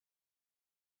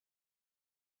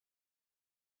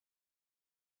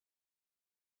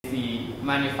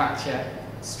manufacture,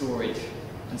 storage,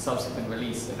 and subsequent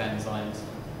release of enzymes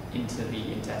into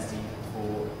the intestine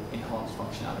for enhanced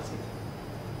functionality.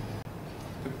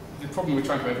 The problem we're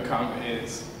trying to overcome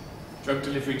is drug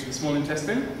delivery to the small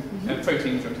intestine,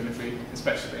 protein drug delivery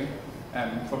especially.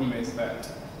 The problem is that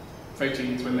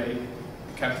proteins, when they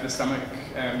encounter the stomach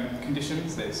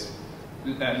conditions, there's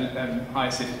high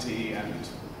acidity and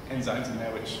enzymes in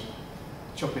there which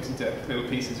chop it into little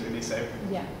pieces really. So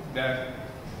the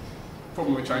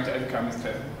problem we're trying to overcome is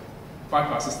to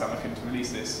bypass the stomach and to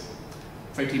release this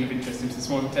protein of interest into the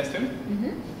small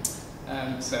intestine.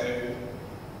 So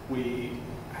we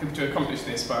hope to accomplish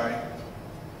this by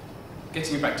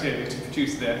getting a bacteria to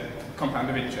produce the compound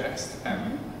of interest,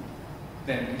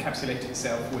 then encapsulate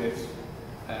itself with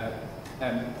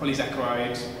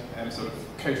polysaccharide sort of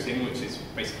coating, which is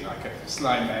basically like a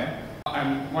slime layer.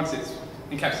 And once it's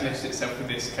encapsulated itself with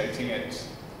this coating, it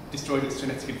destroys its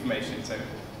genetic information, so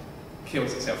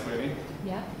kills itself really.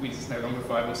 Means it's no longer a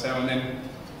viable cell, and then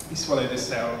you swallow this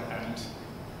cell,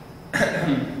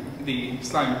 and the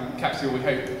slime capsule, we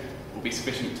hope, will be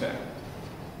sufficient to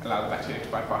allow the bacteria to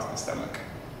bypass the stomach.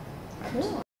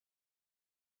 Cool.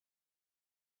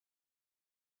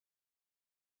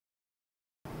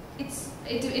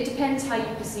 It depends how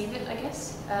you perceive it, I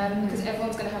guess, because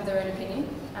everyone's going to have their own opinion,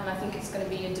 and I think it's going to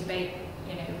be a debate,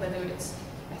 you know, whether it's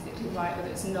ethically right, whether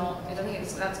it's not. I think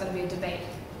that's going to be a debate,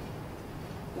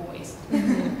 always.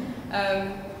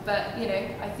 But, you know,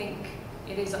 I think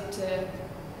it is up to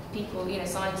people, you know,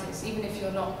 scientists, even if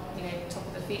you're not, you know, top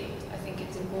of the field. I think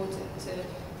it's important to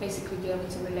basically be able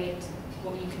to relate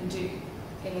what you can do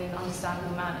in an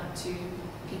understandable manner to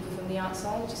people from the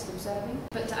outside, just observing.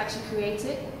 But to actually create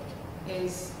it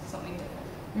is something different.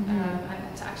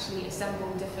 And to actually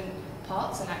assemble different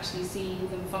parts and actually see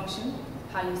them function,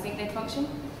 how you think they'd function,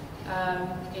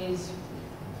 that's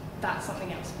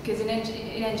something else. Because in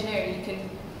engineering, you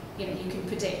can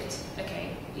predict.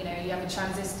 Okay, you know, you have a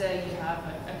transistor, you have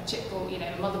a chipboard, you know,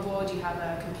 a motherboard, you have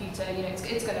a computer. You know, it's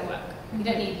going to work. You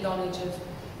don't need knowledge of,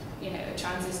 you know, a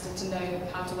transistor to know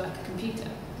how to work a computer.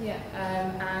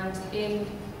 And in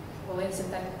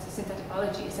synthetic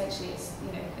biology, essentially, it's,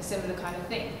 you know, a similar kind of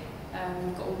thing.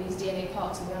 We've got all these DNA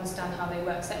parts, and we understand how they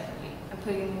work separately, and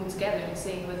putting them all together and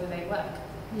seeing whether they work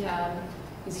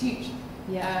is huge.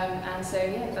 And so,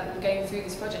 that going through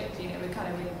this project, you know, we're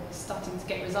kind of really starting to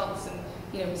get results, and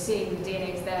you know, we're seeing the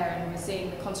DNA's there, and we're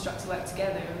seeing the constructs work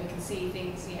together, and we can see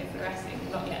things, you know, fluorescing.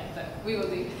 Not yet, but we will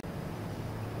do.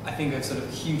 I think there's sort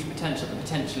of huge potential. The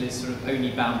potential is sort of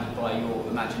only bounded by your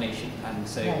imagination, and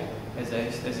so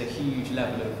there's a huge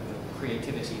level of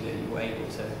creativity that you're able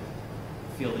to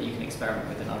feel that you can experiment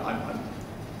with. And I'm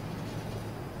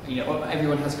you know,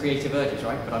 everyone has creative urges,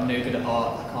 right? But I'm no good at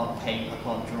art. I can't paint. I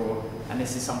can't draw. And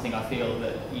this is something I feel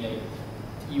that, you know,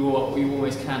 you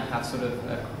always can have sort of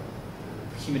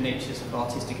human nature, sort of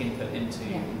artistic input into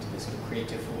this sort of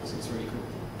creative force. It's really cool.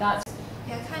 That's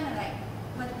kind of like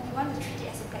when we want to treat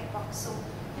it as a black box. So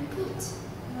input,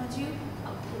 module,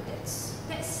 output.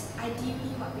 That's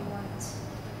ideally what we want.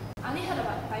 I only heard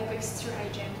about biobricks through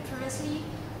iGEM. Previously,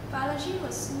 biology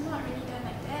was not really done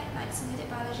like that. Like synthetic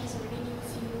biology is a really new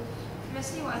field.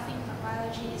 Previously, what I think about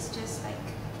biology is just like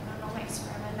normal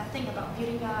experiment. Nothing about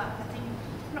building up.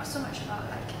 Not so much about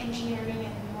like engineering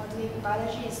and modeling.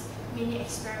 Biology is mainly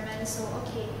experiments. So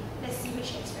okay, let's see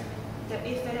which experiment,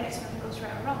 if that experiment goes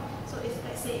right or wrong. So if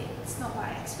let's say it's not what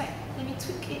I expect, let me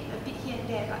tweak it a bit here and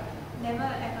there, but never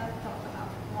ever thought about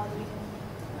modeling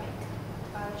like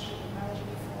biology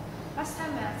before. Last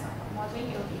time when I thought about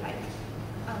modeling, it would be like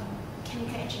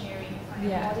chemical engineering.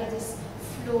 Model this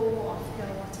flow of the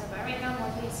water. But right now,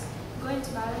 modeling is going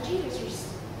to biology, which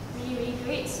is really, really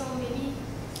great. So maybe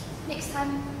next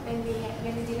time when they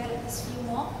develop this field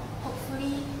more,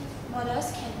 hopefully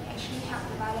models can actually help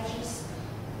the biologists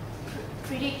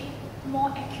predict more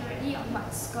accurately on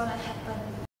what's gonna happen.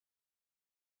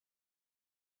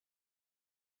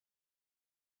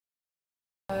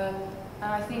 And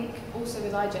I think also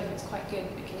with iGEM it's quite good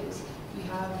because you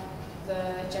have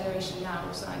the generation now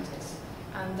of scientists,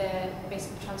 and they're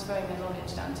basically transferring their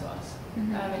knowledge down to us.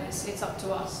 And it's up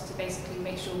to us to basically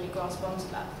make sure we grasp onto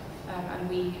that, and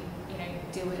we, you know,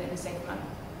 deal with it in a safe manner.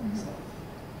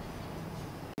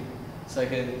 So I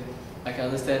can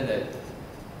understand that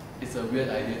it's a weird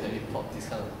idea that you pop this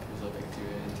kind of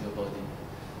bacteria into your body,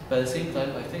 but at the same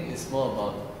time, I think it's more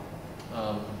about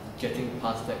getting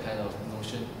past that kind of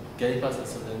notion, getting past a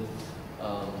certain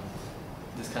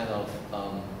this kind of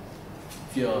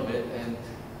fear of it, and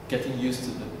getting used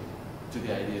to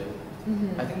the idea.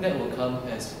 I think that will come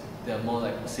as there are more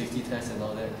like safety tests and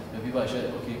all that, where people are sure,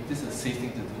 okay, this is a safe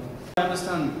thing to do. I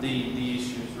understand the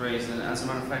issues raised, and as a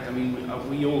matter of fact, I mean,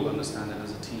 we all understand it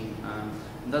as a team,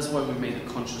 and that's why we made a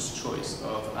conscious choice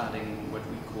of adding what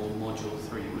we call Module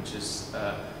 3, which is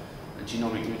a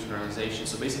genomic neutralization.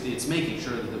 So basically, it's making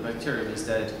sure that the bacterium is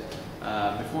dead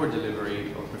before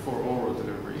delivery or before oral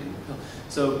delivery in the pill.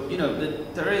 So, you know,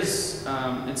 there is,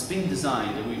 it's been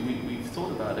designed, and we've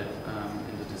thought about it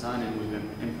in the design, and we've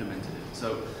implemented it.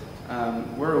 So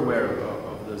we're aware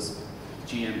of those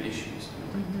GM issues.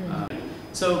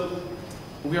 So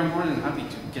we are more than happy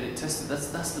to get it tested.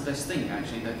 That's the best thing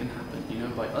actually that can happen, you know,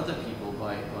 by other people,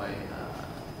 by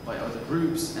other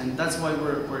groups, and that's why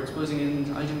we're exposing it in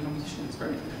iGEM competition. It's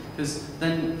great, because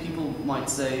then people might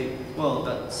say, well,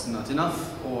 that's not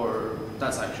enough, or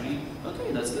that's actually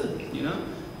okay, that's good, you know.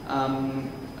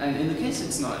 And in the case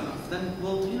it's not enough, then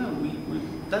well, you know,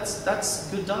 that's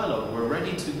good dialogue. We're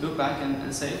ready to go back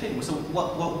and say, okay, so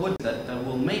what would that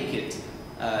will make it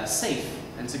safe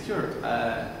and secure,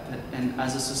 and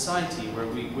as a society where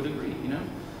we would agree, you know.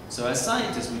 So as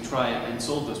scientists, we try and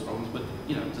solve those problems, but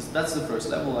you know, that's the first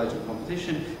level, iGEM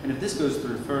competition. And if this goes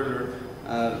through further,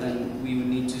 then we would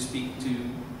need to speak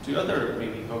to other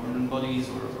maybe government bodies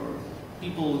or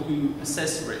people who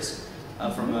assess risk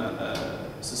from a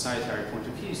societary point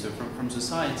of view. So from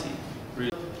society,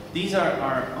 really. These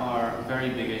are very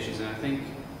big issues, and I think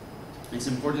it's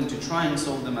important to try and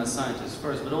solve them as scientists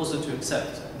first, but also to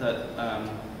accept that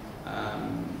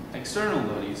external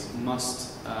bodies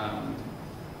must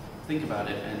think about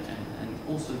it and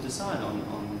also decide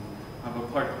on have a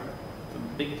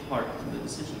big part of the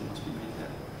decision must be made there.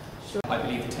 Sure. I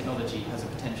believe the technology has a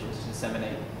potential to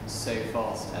disseminate so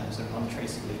fast and sort of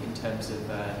untraceably in terms of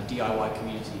the DIY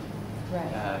community.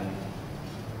 Right.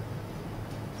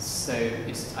 So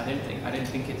I don't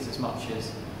think it's as much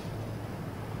as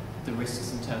the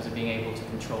risks in terms of being able to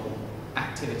control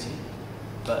activity,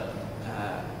 but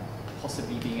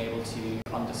possibly being able to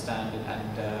understand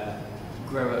and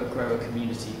grow a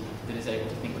community that is able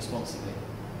to think responsibly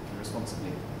as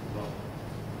well.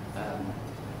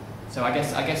 So I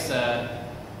guess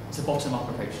it's a bottom-up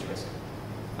approach to risk,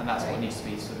 and that's what needs to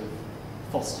be sort of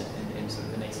fostered in sort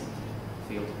of the nascent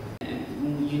field.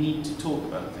 You need to talk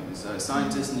about things.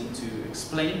 Scientists need to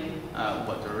explain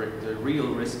what the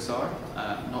real risks are,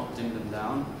 not dim them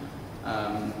down.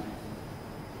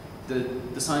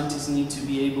 The scientists need to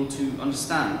be able to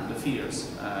understand the fears,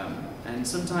 and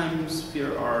sometimes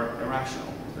fear are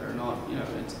irrational. They're not, you know,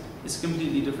 it's a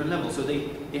completely different level. So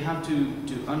they have to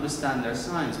understand their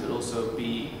science, but also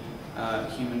be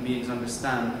human beings,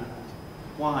 understand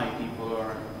why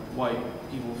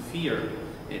people fear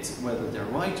it, whether they're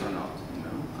right or not. You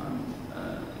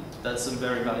know, that's a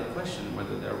very valid question,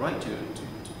 whether they're right to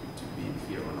be in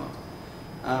fear or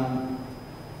not.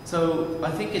 So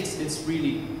I think it's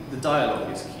really the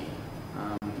dialogue is key,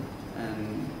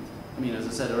 and I mean, as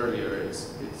I said earlier, it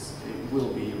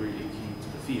will be really key.